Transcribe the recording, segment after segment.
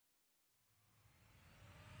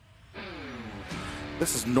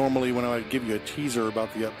This is normally when I give you a teaser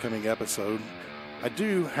about the upcoming episode. I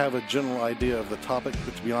do have a general idea of the topic,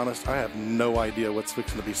 but to be honest, I have no idea what's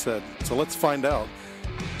fixing to be said. So let's find out.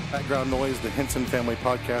 Background noise, the Henson Family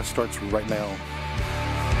Podcast starts right now.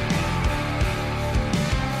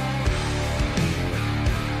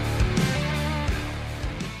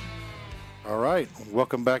 All right.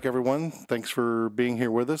 Welcome back, everyone. Thanks for being here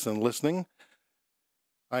with us and listening.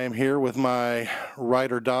 I am here with my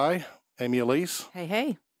ride or die, Amy Elise.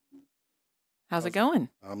 Hey. How's it going?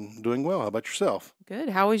 I'm doing well. How about yourself? Good.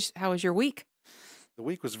 How was your week? The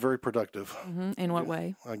week was very productive. In what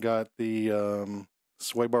way? I got the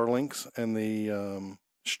sway bar links and the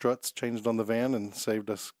struts changed on the van and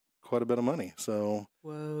saved us quite a bit of money. So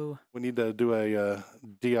Whoa. we need to do a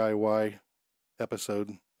DIY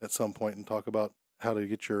episode at some point and talk about how to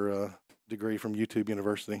get your degree from YouTube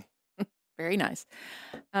University. Very nice.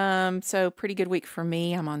 So pretty good week for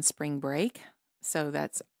me. I'm on spring break, so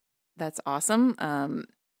that's awesome.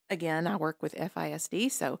 Again, I work with FISD,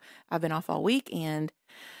 so I've been off all week, and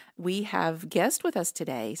we have guests with us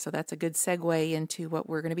today. So that's a good segue into what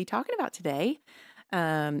we're going to be talking about today.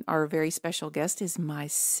 Our very special guest is my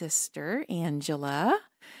sister, Angela,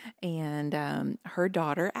 and her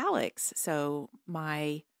daughter, Alex. So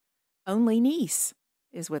my only niece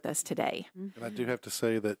is with us today. And I do have to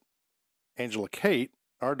say that Angela Kate,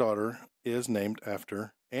 our daughter, is named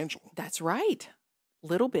after Angela. That's right.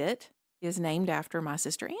 Little Bit is named after my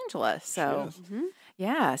sister Angela. So,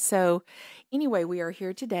 yeah. So, anyway, we are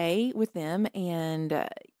here today with them, and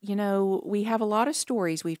we have a lot of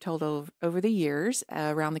stories we've told over the years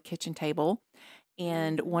around the kitchen table,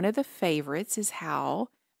 and one of the favorites is how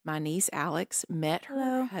my niece Alex met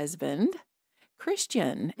her husband,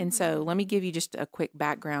 Christian. And so, let me give you just a quick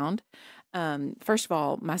background. First of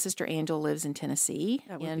all, my sister Angela lives in Tennessee.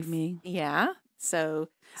 That would be me. Yeah. So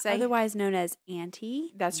otherwise known as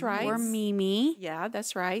Auntie. That's right. Or Mimi. Yeah,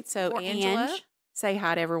 that's right. So Or Angela, Ange. say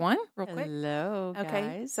hi to everyone real quick. Hello, Okay.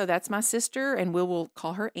 guys. So that's my sister, and we'll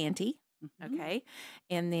call her Auntie. Okay.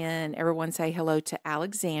 And then everyone say hello to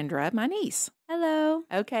Alexandra, my niece. Hello.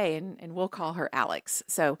 Okay. And we'll call her Alex.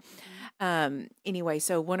 So anyway,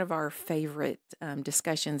 so one of our favorite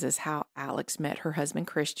discussions is how Alex met her husband,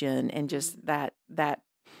 Christian, and just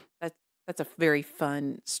that's a very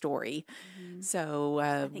fun story.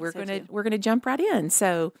 So we're gonna jump right in.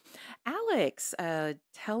 So Alex,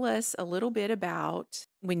 tell us a little bit about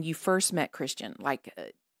when you first met Christian. Like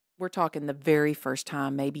we're talking the very first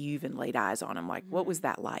time, maybe you even laid eyes on him. Like what was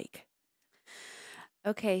that like?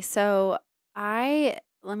 Okay, so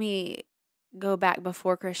let me go back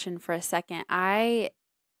before Christian for a second. I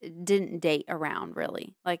didn't date around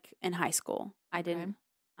really, like in high school. I didn't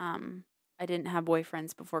have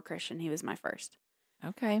boyfriends before Christian. He was my first.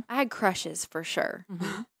 Okay. I had crushes for sure,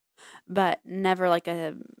 but never like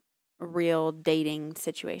a real dating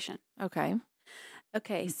situation.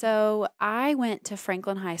 Okay, so I went to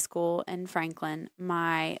Franklin High School in Franklin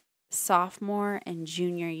my sophomore and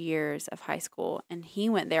junior years of high school, and he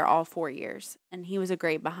went there all 4 years, and he was a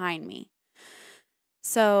grade behind me.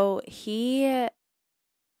 So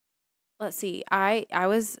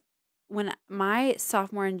when my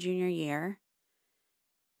sophomore and junior year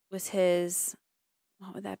was his,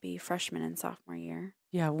 what would that be, freshman and sophomore year?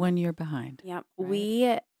 Yeah, 1 year behind. Yep. Right.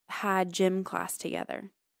 We had gym class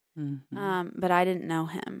together, but I didn't know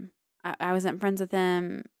him. I wasn't friends with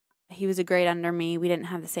him. He was a grade under me. We didn't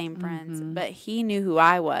have the same friends, but he knew who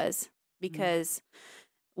I was because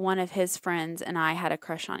one of his friends and I had a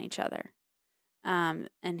crush on each other. And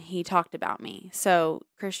he talked about me. So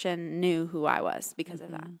Christian knew who I was because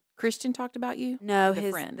of that. Christian talked about you? No,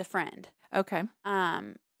 The the friend. Okay.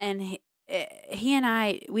 And he and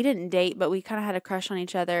I, we didn't date, but we kind of had a crush on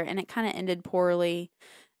each other, and it kind of ended poorly.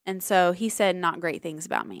 And so he said not great things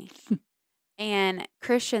about me. And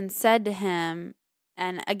Christian said to him,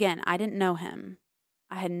 and again, I didn't know him.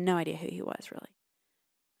 I had no idea who he was really.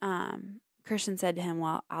 Christian said to him,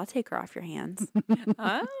 well, I'll take her off your hands.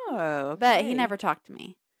 Oh, okay. But he never talked to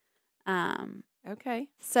me. Okay.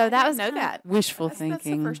 So that was that. Wishful That's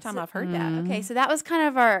thinking. the first time I've heard that. Okay, so that was kind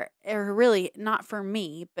of our, or really not for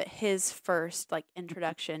me, but his first like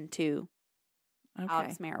introduction to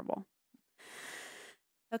Alex Marable.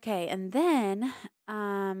 Okay, and then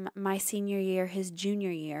my senior year, his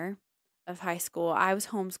junior year of high school, I was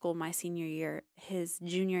homeschooled my senior year. His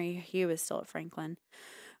junior year, he was still at Franklin.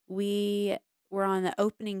 We were on the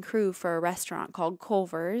opening crew for a restaurant called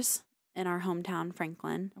Culver's in our hometown,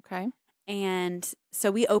 Franklin. Okay. And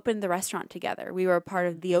so we opened the restaurant together. We were a part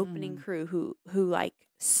of the opening crew who like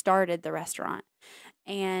started the restaurant.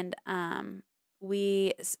 And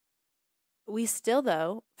we we still,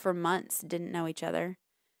 though, for months didn't know each other.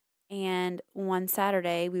 And one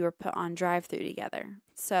Saturday, we were put on drive-through together.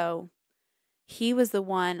 So he was the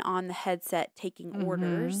one on the headset taking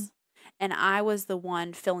orders, and I was the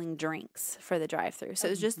one filling drinks for the drive-through. So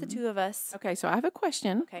it was just the two of us. Okay, so I have a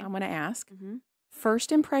question Okay. I'm going to ask. Mm-hmm.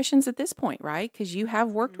 First impressions at this point, right? Because you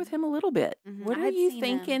have worked with him a little bit. What I are had you seen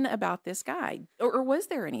thinking about this guy? Or was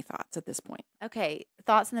there any thoughts at this point? Okay,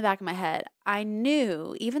 thoughts in the back of my head. I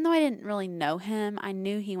knew, even though I didn't really know him, I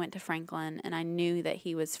knew he went to Franklin, and I knew that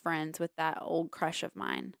he was friends with that old crush of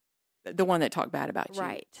mine. The one that talked bad about you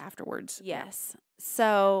Right. afterwards. Yes.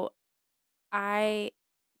 So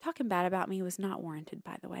talking bad about me was not warranted,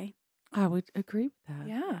 by the way. I would agree with that.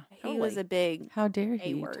 Yeah. He was a big How dare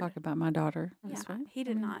he A-word. talk about my daughter Yeah, this way? he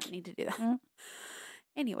did not need to do that. Yeah.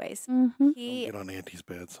 Anyways, Mm-hmm. he Don't get on Auntie's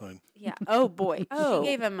bad side. yeah. Oh boy, Oh. she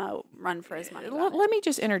gave him a run for his money. about Let it. me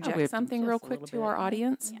just whipped interject him something just real a quick little to our bit.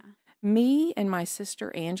 audience. Yeah. Me and my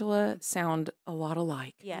sister Angela sound a lot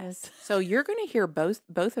alike. Yes. So you're going to hear both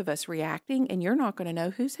of us reacting, and you're not going to know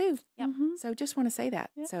who's who. Yep. So just want to say that.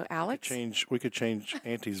 Yeah. So Alex, We could change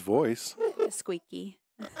Auntie's voice. Squeaky.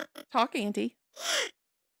 talk, Auntie.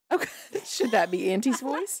 Okay, should that be Auntie's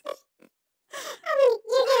voice?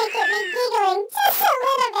 You're gonna get me giggling just a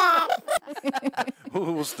little bit.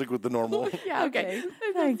 We'll stick with the normal. Yeah. Okay.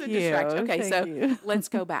 Thank That's a you. distraction. Okay. Thank So you. let's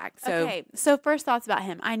go back. So Okay, so first thoughts about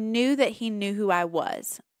him. I knew that he knew who I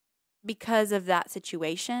was because of that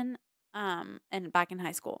situation. And back in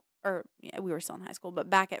high school, or yeah, we were still in high school, but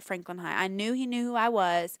back at Franklin High, I knew he knew who I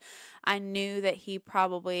was. I knew that he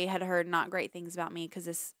probably had heard not great things about me because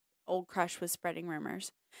this old crush was spreading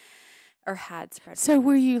rumors, or had spread. So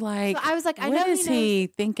were you like, So I was like, I what know is he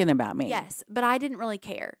thinking about me? Yes, but I didn't really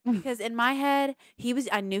care because in my head,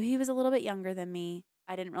 I knew he was a little bit younger than me.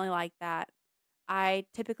 I didn't really like that. I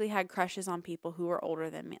typically had crushes on people who were older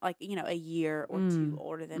than me, like, a year or two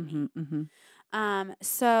older than me. Mm-hmm.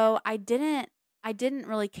 So I didn't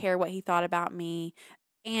really care what he thought about me.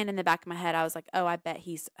 And in the back of my head, I was like, oh, I bet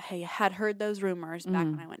he had heard those rumors back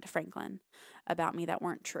when I went to Franklin about me that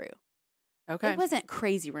weren't true. okay. It wasn't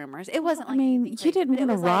crazy rumors. It wasn't I like mean, anything you crazy, didn't but it want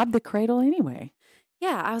to was like- rob the cradle anyway.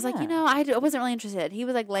 Yeah, I was like, Yeah. I wasn't really interested. He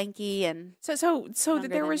was like lanky and So Younger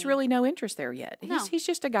there than was me. really no interest there yet. No. He's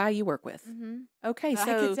just a guy you work with. Okay. I could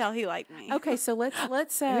So tell he liked me. okay. So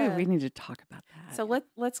let's Ooh, we need to talk about that. so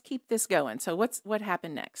let's keep this going. So what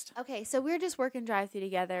happened next? Okay, so we were just working drive-through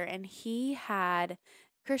together, and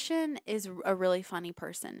Christian is a really funny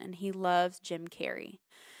person, and he loves Jim Carrey.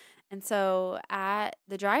 And so at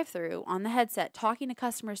the drive-through on the headset, talking to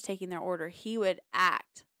customers taking their order, he would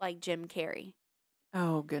act like Jim Carrey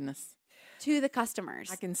Oh goodness, to the customers.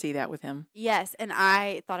 I can see that with him. Yes, and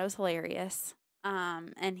I thought it was hilarious.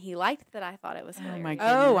 And he liked that I thought it was Oh, my hilarious.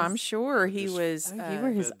 goodness. Oh, I'm sure he Just- was. Oh, you were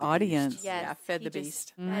his Fed the audience. beast. Yes, Yeah, fed he the just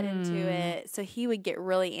beast. fed into Mm. it. So he would get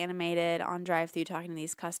really animated on drive-through talking to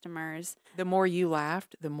these customers. The more you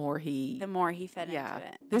laughed, the more he. The more he fed Yeah. into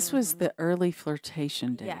it. This was the early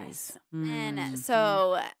flirtation days. Yes. Mm. And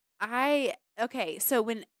so so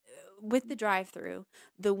when with the drive-through,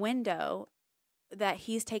 the window that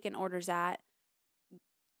he's taking orders at,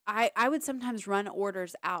 I would sometimes run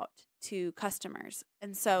orders out to customers.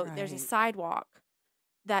 And so there's a Right. sidewalk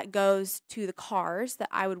that goes to the cars that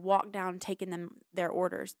I would walk down taking them their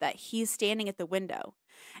orders, that he's standing at the window.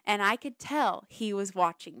 And I could tell he was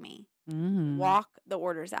watching me Mm. walk the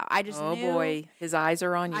orders out. I just Oh knew. boy, his eyes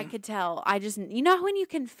are on you. I could tell. When you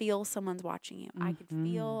can feel someone's watching you. I could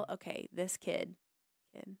feel, okay, this kid.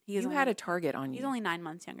 You had a target on you. He's only 9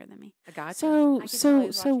 months younger than me. I got you. So I could tell he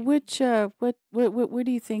was watching. which what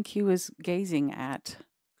do you think he was gazing at?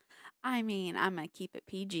 I mean, I'm gonna keep it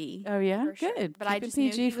PG. Oh yeah, for sure. good. But I Keep it just knew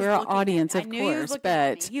PG he was for our looking at audience, me. I of knew he was course. looking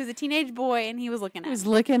at But me. He was a teenage boy, and he was looking at he was me.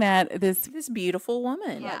 looking at this This beautiful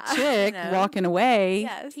woman. Yeah. chick You know, walking away.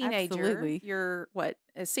 Yes, Teenager. Absolutely. You're what?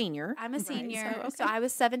 A senior. I'm a Right, senior, so, so I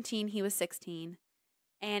was 17. He was 16.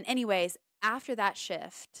 And anyways, after that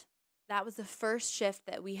shift, that was the first shift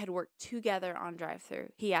that we had worked together on drive-through.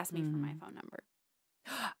 He asked me for my phone number.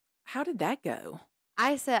 How did that go?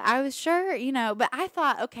 I said, I was sure, but I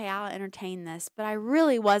thought, okay, I'll entertain this. But I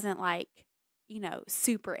really wasn't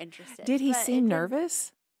super interested. Did he But it seem didn't-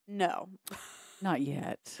 nervous? No. Not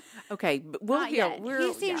yet. Okay, but we'll Not hear. yet. We're,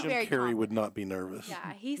 He seemed Jim very Carrey would confident. not be nervous.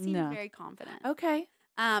 Yeah, he seemed No. very confident. Okay.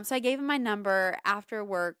 So I gave him my number. After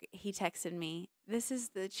work, he texted me. This is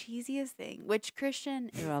the cheesiest thing, which Christian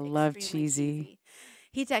is Ooh, I love extremely cheesy.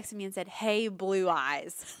 He texted me and said, "Hey, blue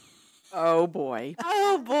eyes." Oh boy.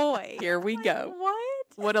 Oh boy. Here we Like, go. What?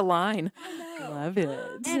 What a line. I know. Love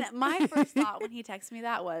it. And my first thought when he texted me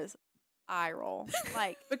that was, eye roll.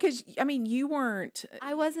 Like, Because I mean, you weren't.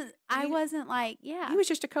 I wasn't like, yeah. He was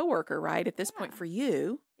just a coworker, right? At this point Yeah. for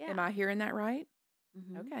you. Yeah. Am I hearing that right?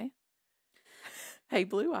 Mhm. Okay. Hey,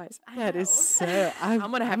 blue eyes. I That is know. so. I'm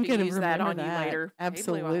gonna have to gonna use that remember on you later. Hey, blue eyes.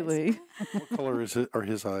 Absolutely. What color are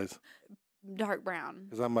his eyes? Dark brown.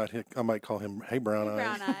 Because I might call him Hey Brown Eyes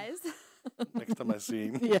Brown eyes. next time I see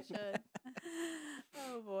him. Yeah. Should.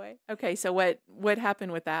 Oh boy. Okay, so what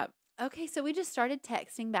happened with that? Okay, so we just started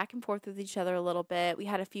texting back and forth with each other a little bit. We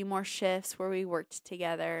had a few more shifts where we worked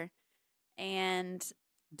together. And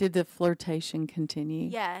Did the flirtation continue?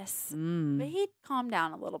 yes, but Mm. he calmed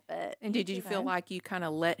down a little bit. And did you feel like you kind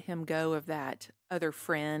of let him go of that other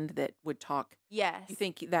friend that would talk? Yes. You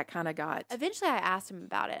think that kind of got Eventually I asked him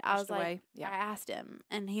about it. I was pushed like, away? Yeah. I asked him,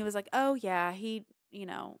 and he was like, oh, yeah, he,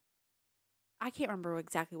 I can't remember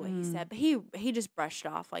exactly what he said, but he just brushed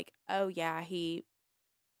it off like, oh, yeah, he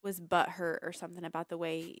was butthurt or something about the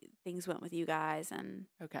way things went with you guys. And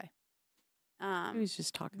Okay. He was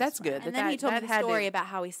just talking. That's smack. good. and then he told me that the had story to- about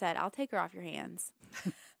how he said, I'll take her off your hands.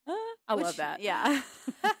 I love Which- that. Yeah.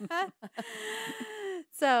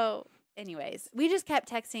 So, anyways, we just kept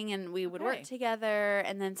texting and we would Okay. work together.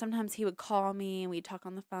 And then sometimes he would call me and we'd talk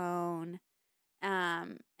on the phone.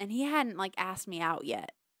 And he hadn't like asked me out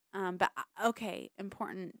yet. Okay,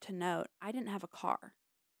 important to note, I didn't have a car.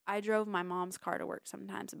 I drove my mom's car to work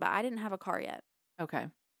sometimes, but I didn't have a car yet. Okay.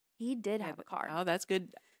 He did have a car. Oh, that's good.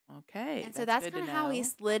 Okay. And so that's good to kind of how he know.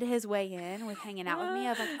 slid his way in with hanging out with me. I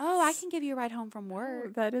was like, oh, I can give you a ride home from Oh,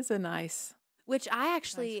 work. that is a nice. Which I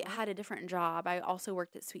actually work. had a different job. I also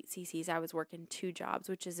worked at Sweet CC's. I was working 2 jobs,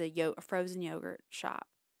 which is a frozen yogurt shop.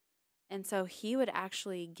 And so he would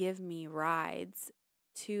actually give me rides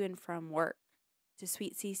to and from work to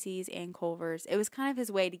Sweet CC's and Culver's. It was kind of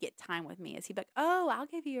his way to get time with me. Is he'd be like, oh, I'll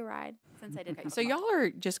give you a ride since I did. So y'all are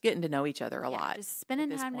just getting to know each other a Yeah, lot. just spending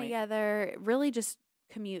this time point. together, really just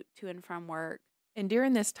commute to and from work. And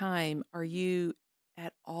during this time, are you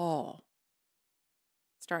at all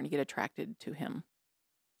starting to get attracted to him?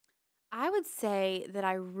 I would say that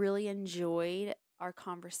I really enjoyed our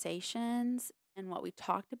conversations and what we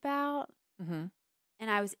talked about, Mm-hmm. and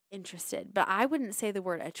I was interested, but I wouldn't say the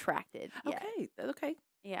word attracted yet. Okay. Okay.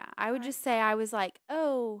 Yeah, I would Alright. just say I was like,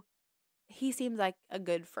 oh, he seems like a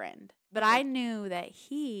good friend. But I knew that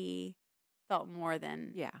he felt more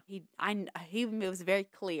than Yeah. he it was very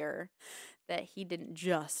clear that he didn't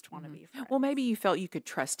just want to Mhm. be friends. Well, maybe you felt you could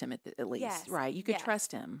trust him at least, Yes, right? You could yes.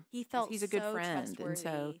 trust him. he 'cause felt he's a good so friend, and so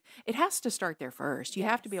trustworthy. it has to start there first. You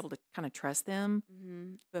have to be Yes. able to kind of trust them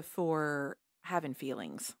Mhm. before having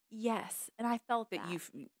feelings. Yes, and I felt That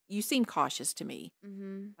that. you seem cautious to me,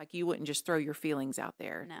 Mm-hmm. like you wouldn't just throw your feelings out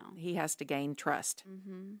there. No. He has to gain trust.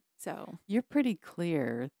 Mm-hmm. So You're pretty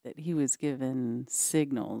clear that he was given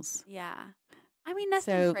signals. Yeah. I mean,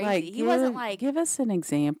 nothing So, crazy. like, He wasn't like, give us an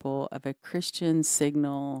example of a Christian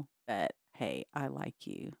signal that, hey, I like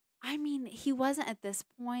you. I mean, he wasn't at this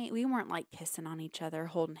point. We weren't like kissing on each other,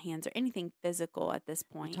 holding hands, or anything physical at this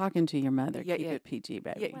I'm point. talking to your mother. Yeah, Keep yeah. it PG,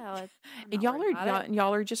 baby. Well, I'm and not worried about it.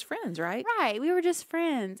 y'all are just friends, right? Right. We were just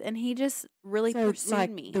friends, and he just really So, pursued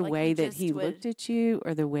like me. the Like, way that just he would- looked at you,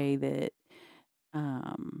 or the way that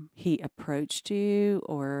he approached you,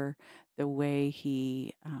 or the way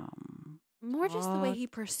he more just the way talked? he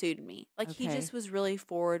pursued me. Like he Okay. just was really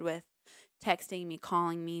forward with texting me,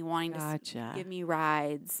 calling me, wanting to Gotcha. give me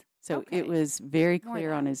rides. So Okay. it was very More clear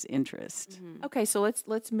that. on his interest. Mhm. Okay, so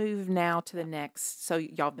let's move now to the next. So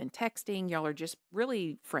y'all have been texting. Y'all are just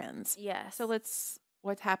really friends. Yes. So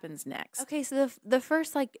what happens next? Okay, so the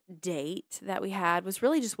first like date that we had was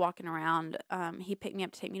really just walking around. He picked me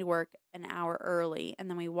up to take me to work an hour early, and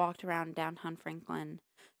then we walked around downtown Franklin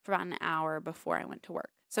for about an hour before I went to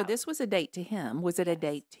work. So That- this was a date to him. Was it a Yes.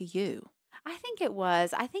 date to you? I think it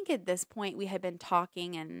was. I think at this point we had been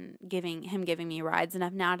talking and giving me rides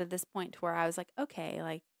enough now to this point to where I was like, okay,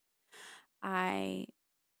 like I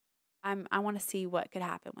want to see what could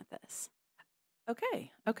happen with this.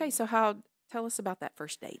 Okay. Okay. Mm-hmm. So tell us about that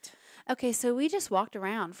first date. Okay, so we just walked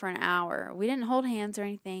around for an hour. We didn't hold hands or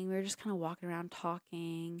anything. We were just kind of walking around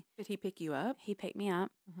talking. Did he pick you up? He picked me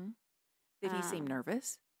up. Did he seem Um,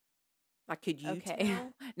 nervous? Like, could you okay.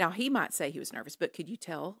 tell? Now, he might say he was nervous, but could you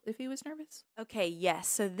tell if he was nervous? Okay, yes.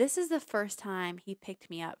 So this is the first time he picked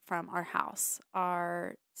me up from our house,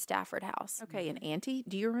 our Stafford house. Okay. And Auntie,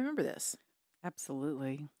 do you remember this?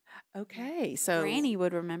 Absolutely. Okay. So Granny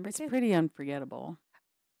would remember It's too. pretty unforgettable.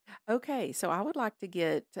 Okay, so I would like to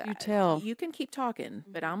get. You tell. You can keep talking,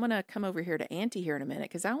 but Mhm. I'm gonna come over here to Auntie here in a minute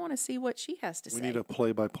because I want to see what she has to We say. need a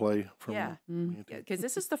play-by-play from Yeah. Auntie. Because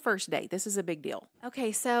this is the first date. This is a big deal.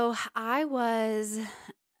 Okay, so I was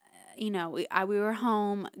we were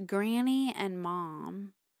home. Granny and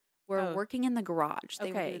Mom were working in the garage.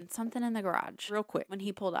 They were doing something in the garage. Real quick. When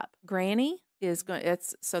he pulled up. Granny is going.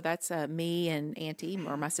 That's me and Auntie,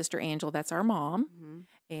 or my sister Angela. That's our mom,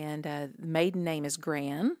 and the maiden name is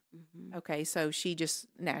Gran. Okay, so she just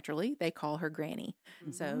naturally they call her Granny.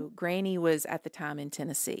 So Granny was at the time in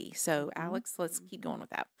Tennessee. So Alex, let's keep going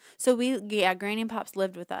with that. So Granny and Pops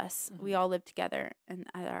lived with us. We all lived together at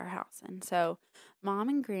our house, and so Mom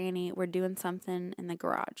and Granny were doing something in the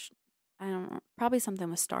garage. I don't know, probably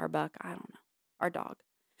something with Starbuck. I don't know, our dog,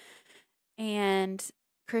 and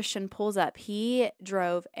Christian pulls up. He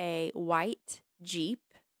drove a white Jeep,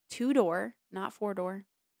 2-door, not 4-door.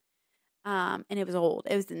 And it was old.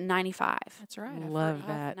 It was 95. That's right. Love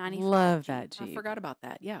that. 95 Love Jeep. that Jeep. I forgot about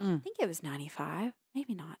that. Yeah. I think it was 95.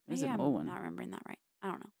 Maybe not. It was Maybe an I'm old one. not remembering that right. I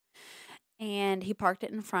don't know. And he parked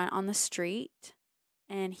it in front on the street.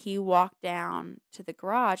 And he walked down to the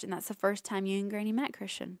garage. And that's the first time you and Granny met,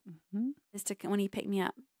 Christian. Is when he picked me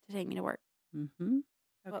up to take me to work.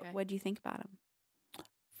 Okay. What do you think about him?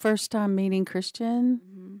 First time meeting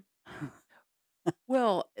Christian.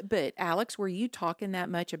 Well, but Alex, were you talking that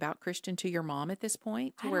much about Christian to your mom at this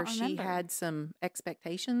point, to I where don't she remember. had some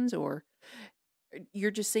expectations, or you're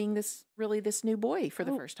just seeing this new boy for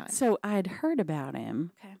the first time? So I'd heard about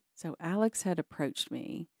him. Okay. So Alex had approached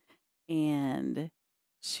me, and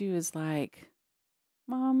she was like,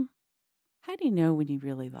 "Mom, how do you know when you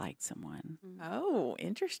really like someone?" Oh,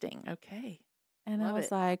 interesting. Okay. And I Love was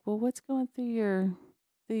it. like, "Well, what's going through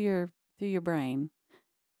your brain?"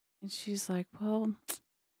 And she's like, "Well,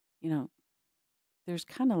 there's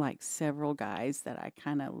kind of like several guys that I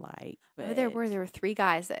kind of like." But There were 3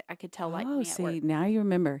 guys that I could tell liked me at work. now you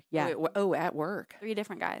remember. Yeah. At work. 3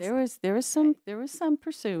 different guys. There was some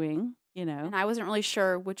pursuing, And I wasn't really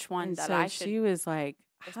sure which one And that so I should. she was like,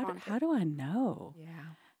 respond how to. do I know?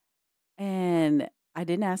 Yeah. And I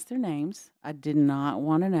didn't ask their names. I did not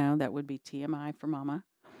want to know. That would be TMI for Mama.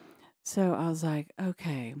 So I was like,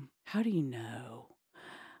 okay, how do you know?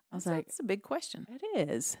 I was like, That's a big question. it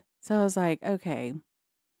is. So I was like, okay,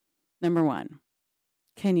 number 1,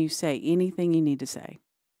 can you say anything you need to say?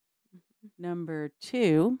 Number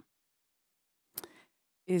 2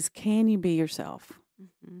 is, can you be yourself?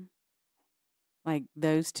 Like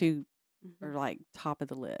those 2 are like top of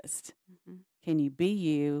the list. Can you be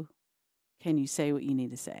you? Can you say what you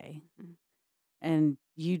need to say? And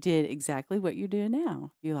you did exactly what you're doing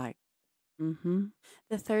now. You're like,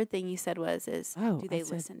 The third thing you said was, do they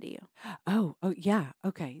listen to you? Oh, yeah.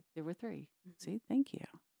 Okay. There were 3. See, thank you.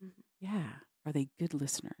 Yeah. Are they good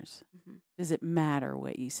listeners? Does it matter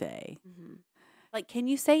what you say? Like, can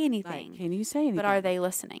you say anything? Like, can you say anything? But are they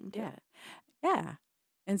listening to Yeah. it? Yeah.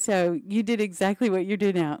 And so you did exactly what you're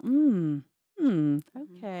doing now.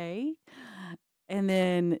 Okay. And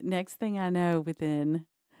then next thing I know, within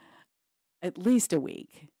at least a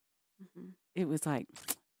week, it was like,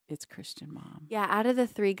 it's Christian, Mom. Yeah, out of the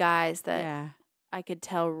 3 guys that Yeah. I could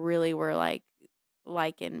tell really were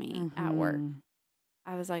liking me at work,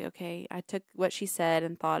 I was like, okay, I took what she said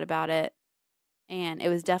and thought about it. And it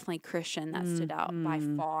was definitely Christian that stood out by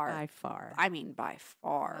far. By far. I mean, by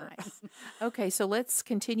far. Nice. Okay, so let's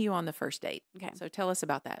continue on the first date. Okay. So tell us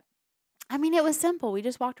about that. I mean, it was simple. We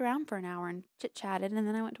just walked around for an hour and chit-chatted, and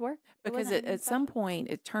then I went to work. Because at some point,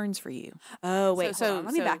 it turns for you. Oh, wait, So- hold on.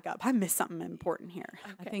 Let me so- back up. I missed something important here.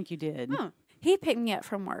 I think you did. He picked me up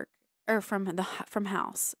from work, or from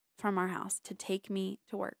our house to take me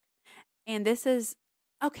to work. And this is,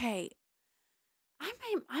 okay,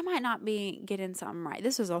 I might not be getting something right.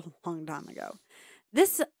 This was a long time ago.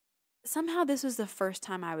 Somehow this was the first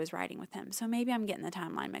time I was riding with him. So maybe I'm getting the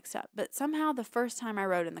timeline mixed up. But somehow the first time I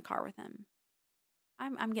rode in the car with him,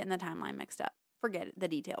 I'm getting the timeline mixed up. Forget it, the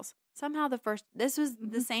details. Somehow this was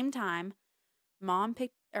the same time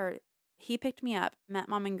he picked me up, met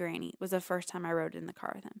Mom and Granny, was the first time I rode in the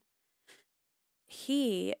car with him.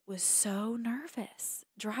 He was so nervous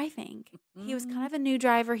driving. He was kind of a new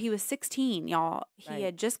driver. He was 16, y'all. He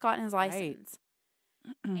had just gotten his license.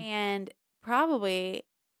 And probably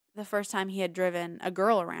the first time he had driven a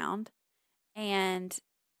girl around. And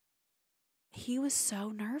he was so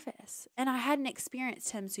nervous. And I hadn't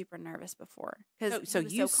experienced him super nervous before. Because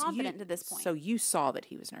he was so confident to this point. So you saw that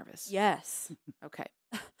he was nervous. Yes. Okay.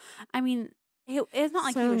 I mean, it's not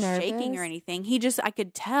like So he was shaking or nervous? anything. I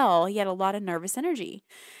could tell he had a lot of nervous energy.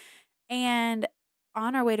 And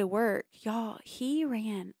on our way to work, y'all, he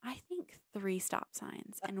ran, I think, 3 stop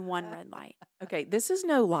signs and 1 red light. Okay, this is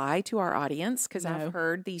no lie to our audience because No. I've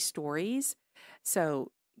heard these stories.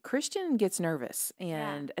 So Christian gets nervous,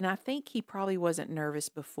 and I think he probably wasn't nervous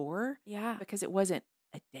before Yeah. because it wasn't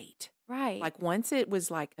a date. Right. Like once it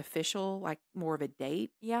was like official, like more of a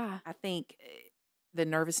date, yeah. I think the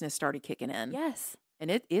nervousness started kicking in. Yes. And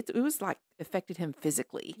it was like affected him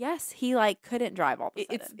physically. Yes. He like couldn't drive all of a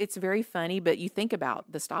sudden. It's very funny, but you think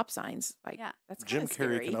about the stop signs. Like, Yeah. that's kind Jim of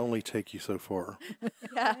Carrey scary. can only take you so far.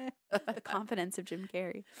 Yeah. The confidence of Jim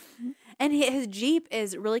Carrey. And his Jeep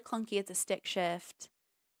is really clunky. It's a stick shift.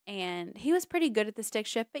 And he was pretty good at the stick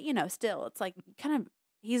shift, but still, it's like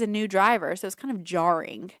he's a new driver, so it's kind of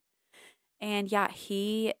jarring. And yeah,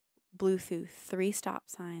 he blew through 3 stop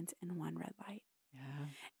signs and 1 red light. Yeah.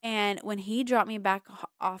 And when he dropped me back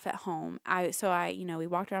off at home, we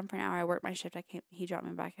walked around for an hour. I worked my shift. He dropped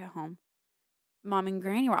me back at home. Mom and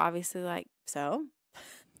Granny were obviously like, so?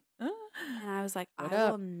 And I was like, What I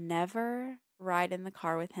up? will never ride in the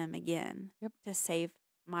car with him again Yep. to save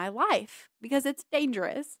my life because it's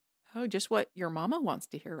dangerous. Oh, just what your mama wants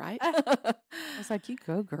to hear, right? I was like, you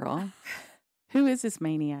go, girl. Who is this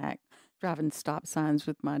maniac driving stop signs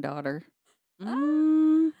with my daughter?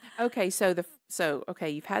 Okay, so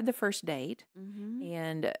you've had the first date, Mm-hmm.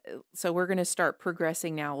 and so we're going to start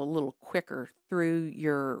progressing now a little quicker through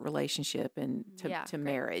your relationship and to Yeah, great,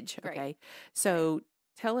 marriage. great. Okay, so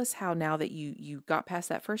tell us how now that you got past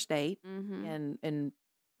that first date Mm-hmm. and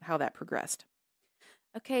how that progressed.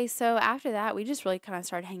 Okay, so after that, we just really kind of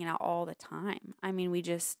started hanging out all the time. I mean, we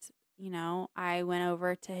just, I went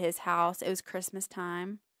over to his house. It was Christmas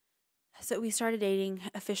time. So we started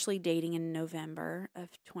officially dating in November of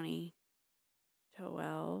 2012.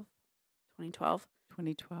 2012.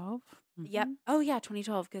 2012. Yep. Oh, yeah,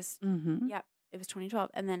 2012, because, Mm-hmm. yep, it was 2012.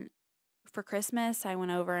 And then for Christmas, I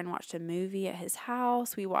went over and watched a movie at his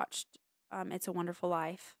house. We watched It's a Wonderful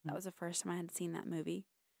Life. That was the first time I had seen that movie.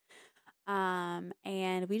 And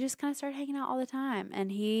we just kind of started hanging out all the time.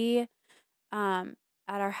 And he, at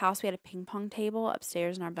our house, we had a ping pong table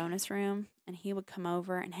upstairs in our bonus room. And he would come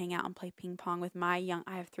over and hang out and play ping pong with I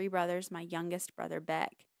have 3 brothers, my youngest brother,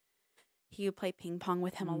 Beck. He would play ping pong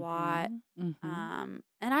with him a lot. Mm-hmm.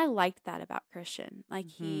 And I liked that about Christian. Like,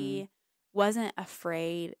 he wasn't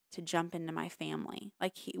afraid to jump into my family.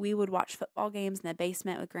 Like, we would watch football games in the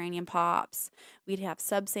basement with Granny and Pops. We'd have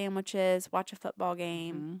sub sandwiches, watch a football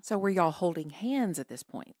game. So were y'all holding hands at this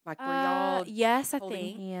point? Like, were y'all yes, I holding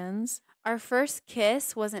think. hands? Our first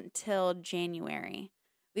kiss wasn't till January.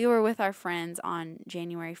 We were with our friends on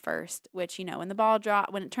January 1st, which, when the ball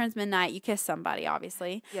when it turns midnight, you kiss somebody,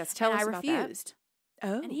 obviously. Yes, tell and us I about that. refused.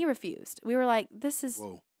 Oh, And he refused. We were like,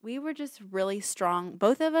 Whoa. we were just really strong.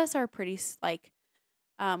 Both of us are pretty,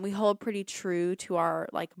 we hold pretty true to our,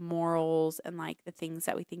 morals and, the things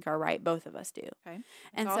that we think are right. Both of us do. okay.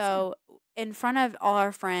 And That's so in front of all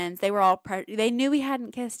our friends, they were all, they knew we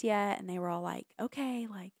hadn't kissed yet. And they were all like, okay,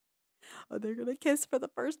 oh, they're going to kiss for the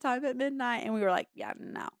first time at midnight. And we were like, yeah,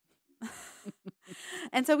 no.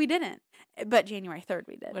 And so we didn't. But January 3rd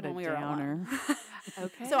we did. What a when we were alone. downer.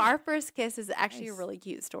 Okay. So our first kiss is actually a Nice. really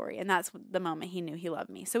cute story. And that's the moment he knew he loved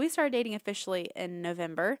me. So we started dating officially in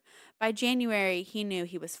November. By January, he knew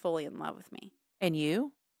he was fully in love with me. And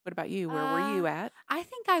you? What about you? Where were you at? I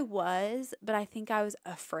think I was, but I think I was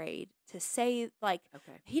afraid to say,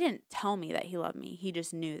 Okay. he didn't tell me that he loved me. He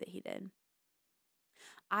just knew that he did.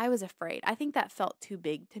 I was afraid. I think that felt too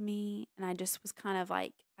big to me. And I just was kind of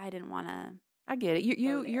like, I didn't want to. I get it.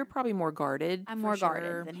 You're there. probably more guarded. I'm for more sure.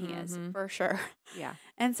 guarded than he is, Mhm. for sure. Yeah.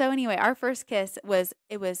 And so anyway, our first kiss was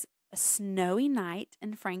a snowy night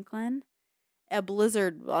in Franklin. A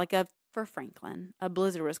blizzard, for Franklin, a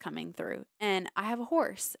blizzard was coming through. And I have a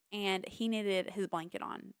horse, and he needed his blanket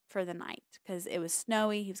on for the night because it was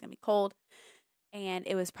snowy. He was going to be cold. And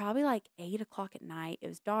it was probably 8 o'clock at night. It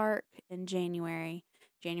was dark in January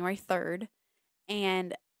 3rd.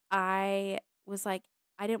 And I was like,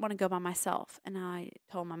 I didn't want to go by myself. And I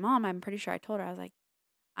told my mom, I'm pretty sure I told her, I was like,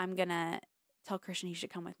 I'm going to tell Christian he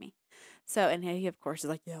should come with me. So, and he, of course, is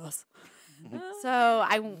like, yes. So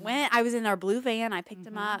I went, I was in our blue van. I picked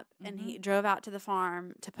him up and he drove out to the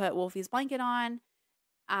farm to put Wolfie's blanket on.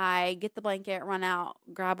 I get the blanket, run out,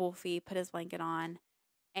 grab Wolfie, put his blanket on,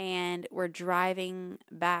 and we're driving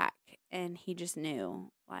back. And he just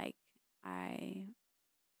knew, I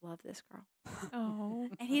love this girl. Oh.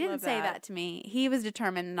 And he didn't say that to me. He was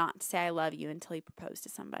determined not to say I love you until he proposed to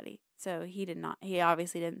somebody. So he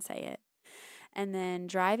obviously didn't say it. And then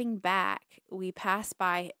driving back, we passed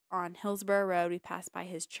by on Hillsborough Road. We passed by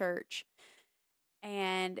his church.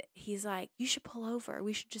 And he's like, you should pull over.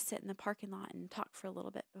 We should just sit in the parking lot and talk for a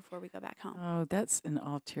little bit before we go back home. Oh, that's an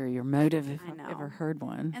ulterior motive if I I've know. ever heard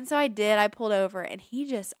one. And so I did. I pulled over and he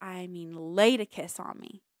just, laid a kiss on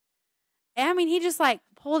me. And he just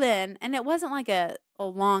pulled in, and it wasn't a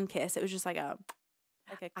long kiss. It was just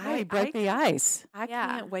like a Oh, he broke the ice. I Yeah.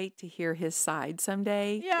 can't wait to hear his side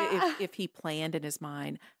someday. Yeah. If he planned in his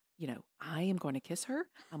mind, I am going to kiss her.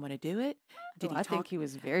 I'm going to do it. Did Oh, he I talk? think he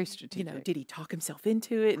was very strategic. Did he talk himself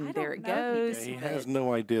into it? I And there don't it know if he goes. He did. has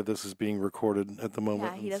no idea this is being recorded at the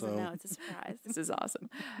moment. Yeah, he and doesn't so- know. It's a surprise. This is awesome.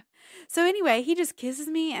 So anyway, he just kisses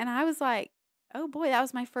me, and I was like, "Oh boy, that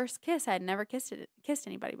was my first kiss. I had never kissed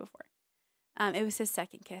anybody before." It was his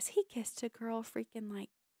second kiss. He kissed a girl freaking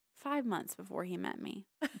like 5 months before he met me.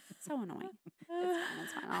 So annoying.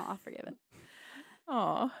 It's fine. I'll forgive it.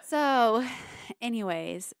 Oh, So,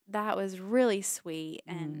 anyways, that was really sweet,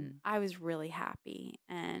 and I was really happy.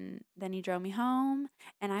 And then he drove me home,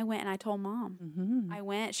 and I went and I told Mom. Mm-hmm. I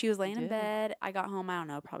went. She was laying in did. bed. I got home. I don't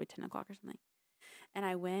know, probably 10 o'clock or something. And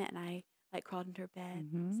I went and I like crawled into her bed.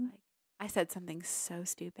 And I was Mhm. like, I said something so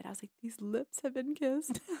stupid. I was like, these lips have been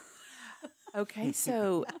kissed. okay.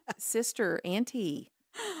 So, sister, Auntie,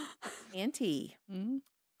 Mm-hmm.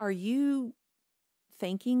 are you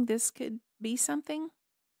thinking this could be something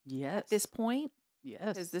Yes. at this point? Yes.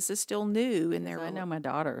 Because this is still new in 'Cause their. I know my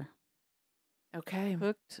daughter. Okay.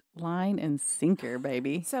 Hooked, line, and sinker,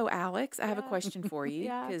 baby. So, Alex, I have a Yeah. question for you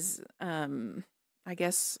Yeah. because I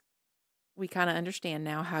guess we kind of understand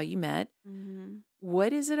now how you met. Mm-hmm.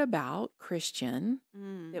 What is it about Christian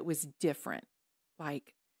Mm. that was different?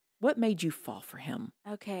 Like, what made you fall for him?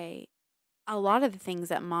 Okay. A lot of the things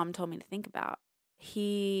that Mom told me to think about,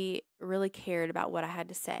 he really cared about what I had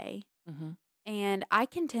to say. Mm-hmm. And I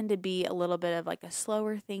can tend to be a little bit of like a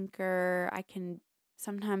slower thinker. I can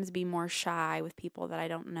sometimes be more shy with people that I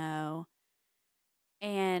don't know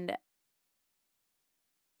and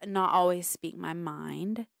not always speak my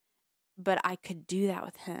mind. But I could do that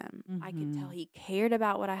with him. I could tell Mhm. he cared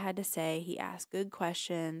about what I had to say. He asked good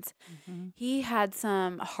questions. Mm-hmm. He had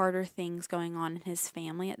some harder things going on in his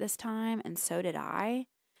family at this time, and so did I.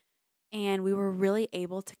 And we were really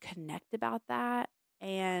able to connect about that.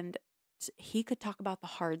 And he could talk about the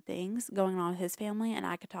hard things going on with his family, and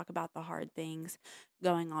I could talk about the hard things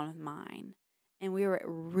going on with mine. And we were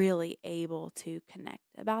really able to connect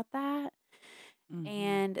about that. Mm-hmm.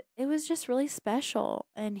 And it was just really special.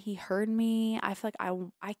 And he heard me. I feel like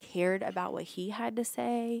I cared about what he had to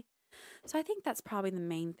say. So I think that's probably the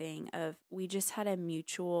main thing of we just had a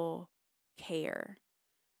mutual care.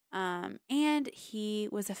 And he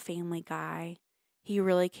was a family guy. He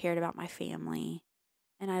really cared about my family,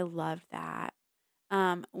 and I loved that.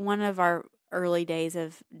 One of our early days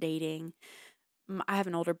of dating, I have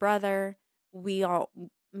an older brother.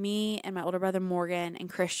 Me and my older brother Morgan and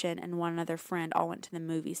Christian and one other friend all went to the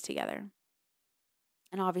movies together.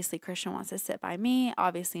 And obviously Christian wants to sit by me.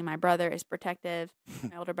 Obviously my brother is protective,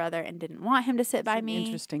 my older brother, and didn't want him to sit by me.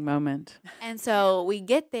 Interesting moment. And so we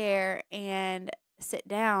get there and sit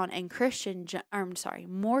down, and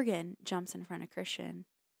Morgan jumps in front of Christian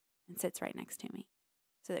and sits right next to me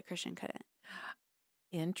so that Christian couldn't.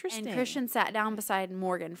 Interesting. And Christian sat down beside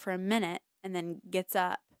Morgan for a minute and then gets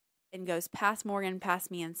up and goes past Morgan, past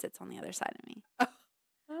me, and sits on the other side of me.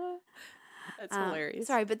 That's hilarious.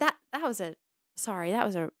 Sorry, but that was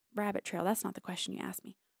a rabbit trail. That's not the question you asked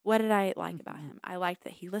me. What did I like about him? I liked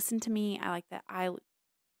that he listened to me. I liked that I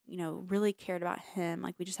really cared about him.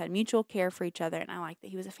 Like we just had mutual care for each other, and I liked that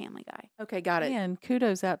he was a family guy. Okay, got it. And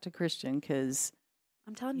kudos out to Christian because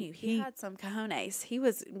I'm telling you, he had some cojones. He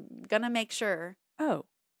was gonna make sure.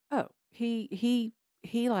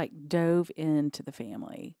 he like dove into the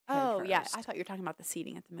family. Oh yeah, first. I thought you were talking about the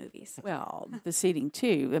seating at the movies. Well, the seating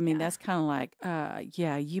too. I mean, Yeah. that's kind of like,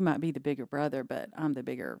 yeah, you might be the bigger brother, but I'm the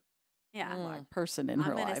bigger Yeah. like person in I'm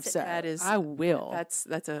her gonna life. sit So That is- I will. That's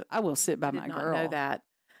a. I will sit by I did my not girl. know that.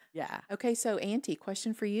 Yeah. Okay, so Auntie,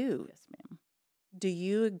 question for you: Yes, ma'am. do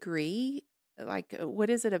you agree? Like, what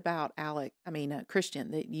is it about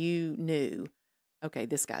Christian that you knew? Okay,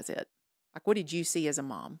 this guy's it. Like, what did you see as a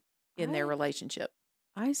mom in their I- relationship?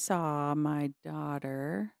 I saw my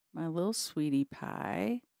daughter, my little sweetie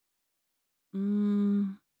pie.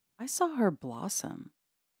 I saw her blossom.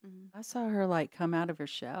 Mhm. I saw her like come out of her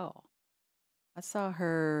shell. I saw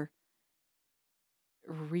her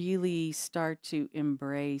really start to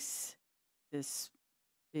embrace this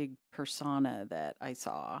big persona that I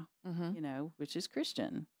saw, Mm-hmm. which is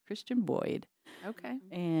Christian Boyd. Okay.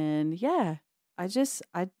 And yeah, I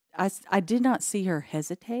did not see her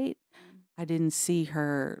hesitate. I didn't see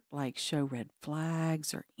her like show red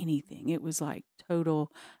flags or anything. It was like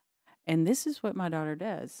total. And this is what my daughter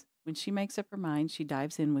does. When she makes up her mind, she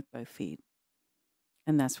dives in with both feet.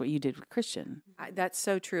 And that's what you did with Christian. That's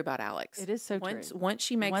so true about Alex. It is so once true. once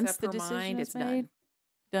she makes Once up the her decision mind, is it's made,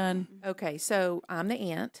 done. done. Okay, so I'm the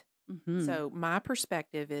aunt. Mhm. So my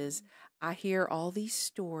perspective is I hear all these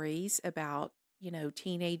stories about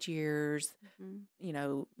teenage years,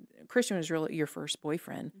 Mhm. Christian was really your first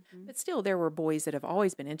boyfriend, Mhm. but still there were boys that have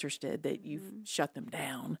always been interested that you've Mhm. shut them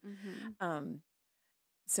down. Mhm.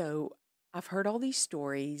 So I've heard all these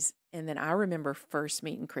stories, and then I remember first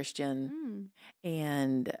meeting Christian, Mm.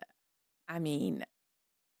 and I mean,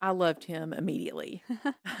 I loved him immediately.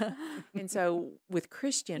 And so with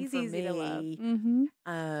Christian, He's for easy to love. me,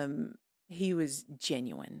 Mm-hmm. he was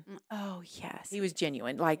genuine. Oh, yes. He was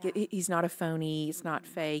genuine. Like Yeah. he's not a phony. It's not Mm-mm.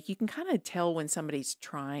 fake. You can kind of tell when somebody's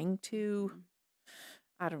trying to, Mhm.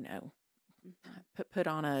 I don't know, Mhm. put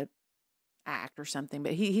on a act or something.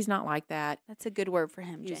 But he's not like that. That's a good word for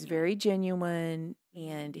him. He's Genuine. very genuine, Mhm.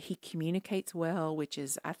 and he communicates well, which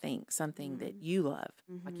is, I think, something that Mhm. you love.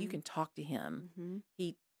 Like you Mhm. can talk to him. Mhm.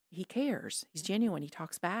 He cares. He's Mhm. genuine. He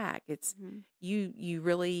talks back. It's Mhm. you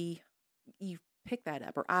really you pick that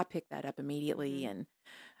up, or I pick that up immediately, Mhm. and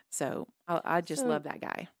so I just So love that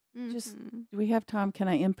guy. just, Mhm. do we have time? Can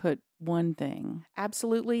I input one thing?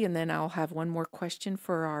 Absolutely, and then I'll have one more question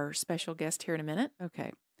for our special guest here in a minute.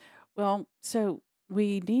 Okay. Well, so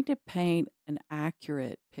we need to paint an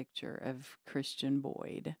accurate picture of Christian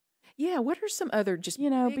Boyd. Yeah, what are some other just You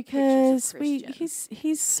know, big pictures because of we Christian?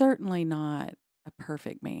 he's certainly not a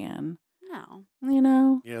perfect man. No. You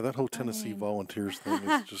know, Yeah, that whole I Tennessee mean, Volunteers thing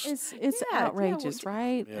is just it's Yeah, outrageous, well,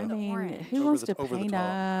 right? Yeah. I The mean, orange. who over wants the to over the paint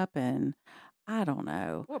top. up? And I don't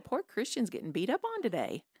know. well, poor Christian's getting beat up on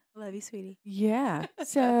today. Love you, sweetie. Yeah.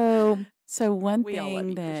 So one We all love thing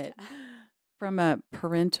you, that, Christian. from a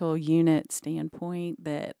parental unit standpoint,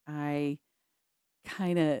 that I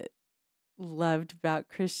kind of loved about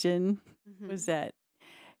Christian was Mhm. that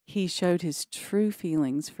he showed his true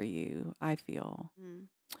feelings for you, I feel, Mm.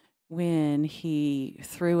 when he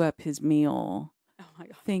threw up his meal Oh my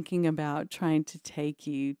God. thinking about trying to take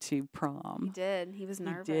you to He prom. did. He was He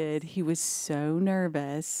nervous. did. He was so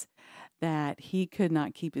nervous that he could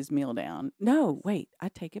not keep his meal down. No, wait, I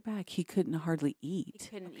take it back. He couldn't hardly He eat.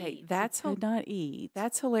 couldn't Okay, eat. that's Could not eat.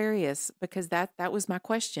 That's hilarious, because that was my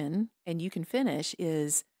question, and you can finish.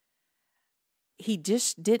 Is he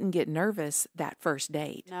just didn't get nervous that first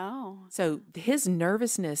date? No. So his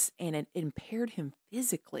nervousness, and it impaired him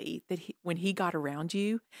physically, that when he got around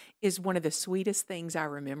you, is one of the sweetest things I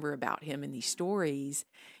remember about him in these stories,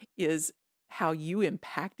 is how you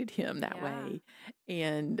impacted him that Yeah. way.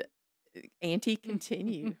 And Auntie,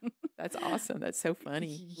 continue. That's awesome. That's so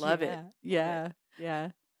funny. Love it. Yeah.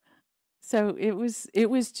 So it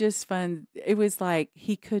was just fun. It was like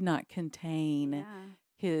he could not contain Yeah.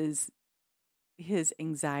 his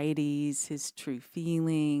anxieties, his true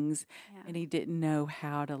feelings, Yeah. and he didn't know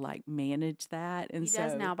how to like manage that. And He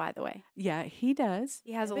does so, now, by the way. yeah, he does.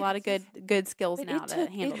 He has a But lot of good skills But now to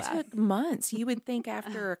handle it that. took months. You would think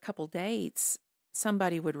after a couple dates,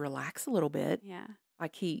 somebody would relax a little bit. Yeah.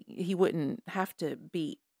 Like he wouldn't have to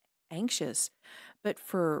be anxious. But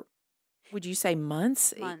for, would you say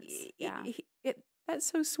months? Months, yeah. That's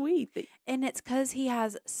so sweet. And it's because he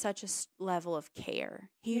has such a level of care.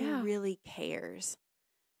 He Yeah. really cares.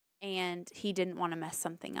 And he didn't want to mess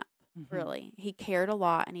something up, Mhm. really. He cared a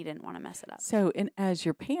lot and he didn't want to mess it up. So, and as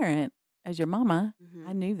your parent, as your mama, Mhm.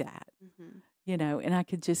 I knew that, Mhm. you know, and I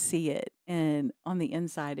could just see it. And on the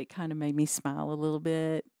inside, it kind of made me smile a little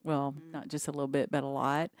bit. Well, Mhm. not just a little bit, but a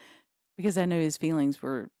lot, because I know his feelings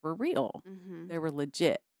were real. Mhm. They were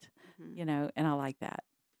legit, Mhm. you know, and I like that.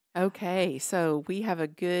 Okay, so we have a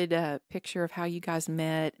good picture of how you guys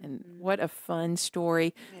met, and Mhm. what a fun story.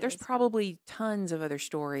 It There's is fun. probably tons of other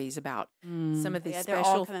stories about some of the Yeah, they're all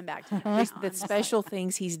special coming back to me. there's now. the I'm just special like,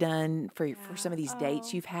 things he's done for some of these dates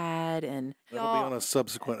Oh. you've had, and That'll be on y'all, a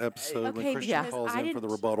subsequent episode okay, when Christian because calls I in for the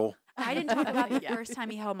didn't- rebuttal. I didn't talk about the Yeah. first time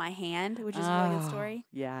he held my hand, which is a really good Oh, story.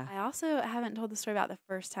 Yeah. I also haven't told the story about the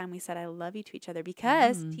first time we said I love you to each other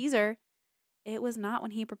because, Mhm. teaser, it was not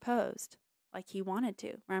when he proposed like he wanted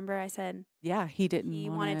to. Remember I said Yeah, he didn't he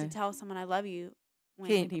want wanted to tell someone I love you when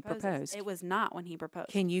Can he he proposes. proposed. It was not when he proposed.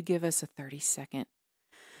 can you give us a 30-second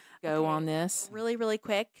go Okay, on this? Really, really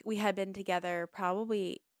quick. We had been together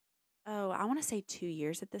probably, I want to say 2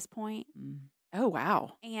 years at this point. Oh,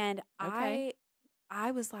 wow. And Okay.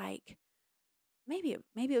 I was like, maybe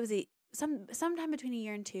it was sometime between a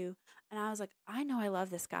year and 2, and I was like, I know I love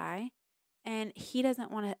this guy, and he doesn't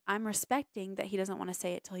want to. I'm respecting that he doesn't want to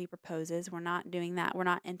say it till he proposes. We're not doing that. We're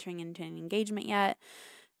not entering into an engagement yet.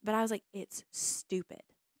 But I was like, it's stupid.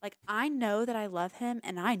 Like, I know that I love him,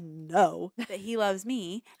 and I know that he loves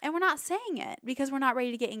me, and we're not saying it because we're not ready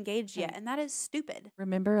to get engaged yet, Hey. and that is stupid.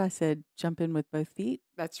 Remember, I said jump in with both feet.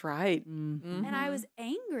 That's right. Mhm. And I was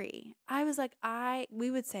angry. I was like, we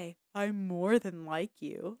would say, I more than like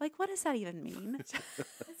you. Like, what does that even mean?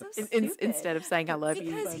 So stupid. Instead of saying I love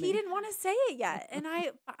you. Because he didn't want to say it yet. And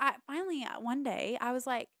I finally, one day, I was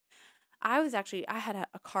like, I had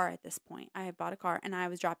a car at this point. I had bought a car and I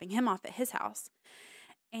was dropping him off at his house.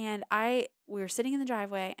 And we were sitting in the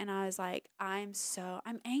driveway and I was like, I'm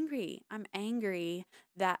angry. I'm angry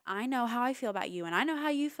that I know how I feel about you and I know how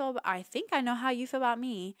you feel. I think I know how you feel about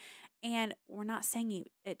me. And we're not saying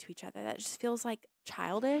it to each other. That just feels like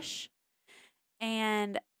childish.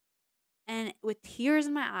 And with tears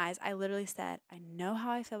in my eyes, I literally said, I know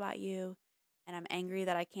how I feel about you. And I'm angry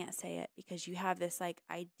that I can't say it because you have this like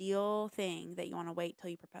ideal thing that you want to wait till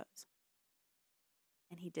you propose.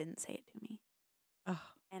 And he didn't say it to me. Oh.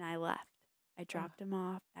 And I left. I dropped him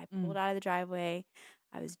off. I pulled out of the driveway.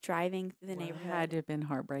 I was driving through the neighborhood. It had to have been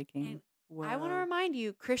heartbreaking. I want to remind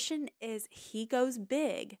you, Christian he goes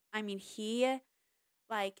big. I mean, he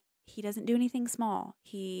doesn't do anything small.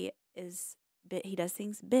 He does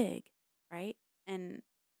things big, right? And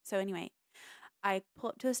so anyway, I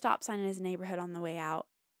pull up to a stop sign in his neighborhood on the way out,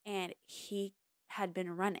 and he had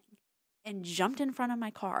been running and jumped in front of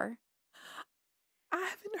my car. I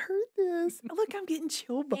haven't heard this. Look, I'm getting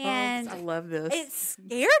chill bumps. And I love this. It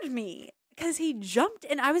scared me because he jumped,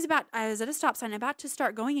 and I was at a stop sign, about to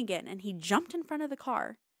start going again, and he jumped in front of the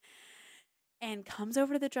car and comes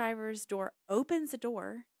over to the driver's door, opens the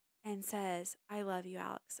door, and says, I love you,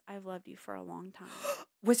 Alex. I've loved you for a long time.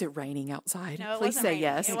 Was it raining outside? No, it Please wasn't say raining.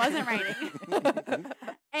 yes. It wasn't raining.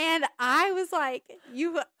 And I was like,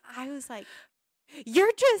 you're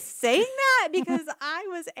just saying that because I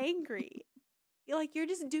was angry. You're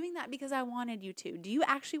just doing that because I wanted you to. Do you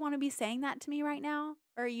actually want to be saying that to me right now?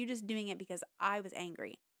 Or are you just doing it because I was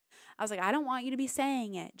angry? I was like, I don't want you to be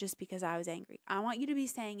saying it just because I was angry. I want you to be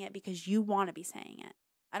saying it because you want to be saying it.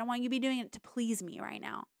 I don't want you to be doing it to please me right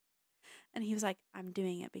now. And he was like, I'm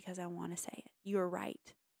doing it because I want to say it. You're right.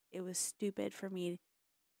 It was stupid for me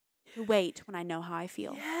to wait when I know how I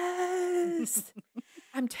feel. Yes.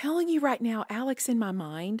 I'm telling you right now, Alex, in my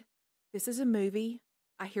mind, this is a movie.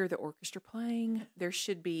 I hear the orchestra playing. There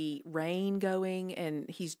should be rain going and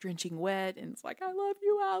he's drenching wet. And it's like, I love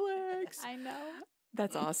you, Alex. I know.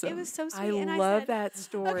 That's awesome. It was so sweet. I love that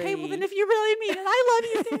story. Okay, well, then if you really mean it, I love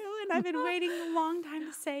you too. And I've been waiting a long time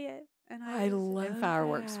to say it. And I love And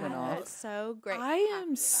fireworks went off. It's so great. I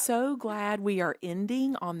am so glad we are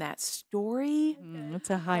ending on that story. It's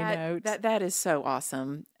a high note. That is so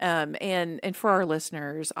awesome. And for our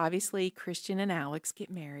listeners, obviously Christian and Alex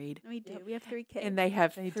get married. We do. We have 3 kids. And they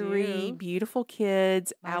have They 3 do. beautiful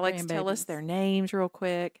kids. My Alex, tell us grandbabies. their names real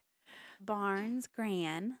quick. Barnes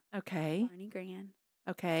Gran. Okay. Barney Gran.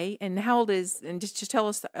 Okay. And how old is, and just tell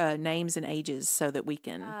us names and ages so that we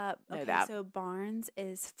can know Okay, that. so Barnes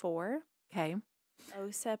is 4. Okay.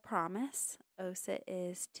 Osa Promise. Osa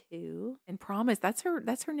is 2. And Promise, that's her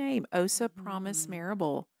name. Osa Promise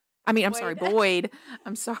Marable. I'm Boyd. sorry, Boyd.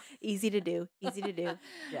 I'm sorry. Easy to do. Easy to do.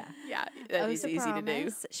 Yeah. Yeah, that is Osa easy to do.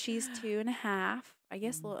 Promise, she's 2.5. I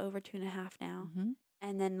guess a little over 2.5 now. Mhm.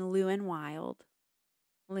 And then Lewin Wild.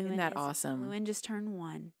 Isn't that awesome? Lewin just turned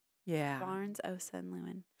 1. Yeah. Barnes, Osa, and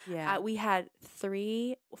Lewin. Yeah. We had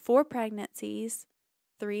 4 pregnancies,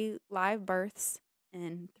 3 live births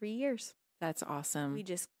in 3 years. That's awesome. We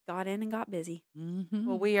just got in and got busy. Mhm.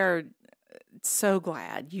 Well, we are so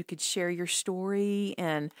glad you could share your story,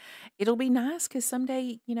 and it'll be nice because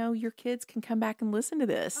someday, your kids can come back and listen to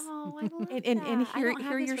this. Oh, I love And that. I hear don't have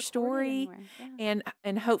hear this your recorded story, anywhere. Yeah.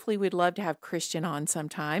 and hopefully we'd love to have Christian on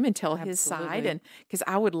sometime and tell his side, Absolutely. and because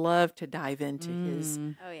I would love to dive into his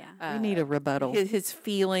Oh, yeah. We need a rebuttal. his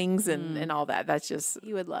feelings and all that. That's just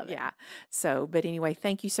You would love it. yeah. So, but anyway,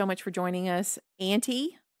 thank you so much for joining us,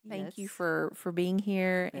 Auntie. Thank you Yes. for being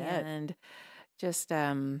here, Bet. and just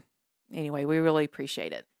anyway, we really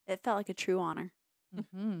appreciate it. It felt like a true honor.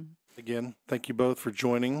 Mhm. Again, thank you both for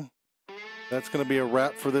joining. That's going to be a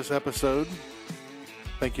wrap for this episode.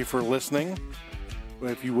 Thank you for listening.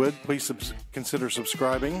 If you would, please consider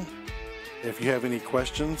subscribing. If you have any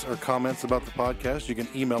questions or comments about the podcast, you can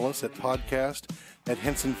email us at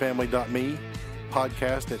podcast@hensonfamily.me,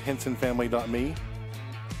 podcast@hensonfamily.me.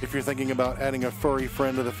 If you're thinking about adding a furry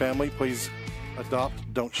friend to the family, please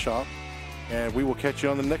adopt, don't shop. And we will catch you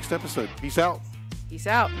on the next episode. Peace out. Peace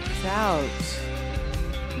out. Peace out.